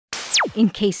in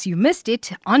case you missed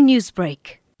it on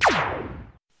Newsbreak.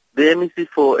 The MEC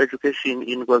for Education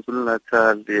in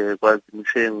KwaZulu-Natal, Kwazi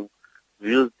Mthethwa,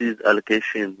 views these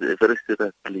allegations very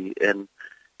seriously, and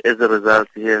as a result,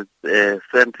 he has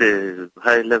sent a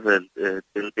high-level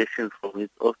delegation from his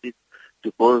office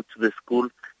to go to the school.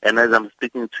 And as I'm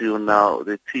speaking to you now,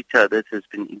 the teacher that has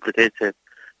been implicated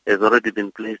has already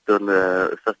been placed on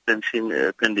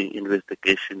suspension pending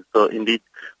investigation. So indeed,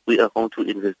 we are going to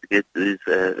investigate these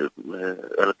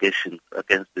allegations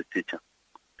against the teacher.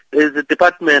 There's a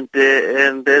department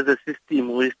and there's a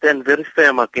system. We stand very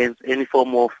firm against any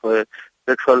form of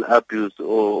sexual abuse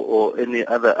or any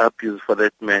other abuse for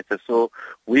that matter. So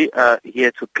we are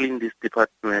here to clean this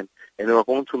department, and we're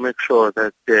going to make sure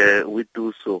that we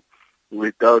do so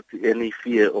without any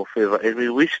fear or favor. And we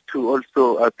wish to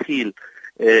also appeal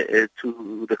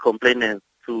to the complainants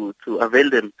to avail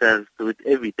themselves with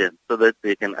evidence so that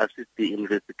they can assist the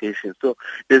investigation. So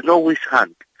there's no wish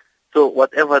hunt. So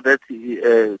whatever that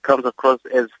comes across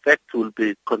as fact will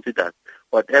be considered.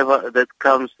 Whatever that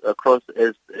comes across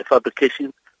as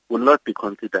fabrication will not be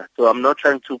considered. So I'm not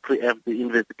trying to preempt the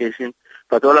investigation,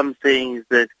 but all I'm saying is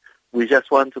that we just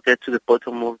want to get to the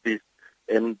bottom of this,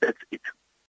 and that's it.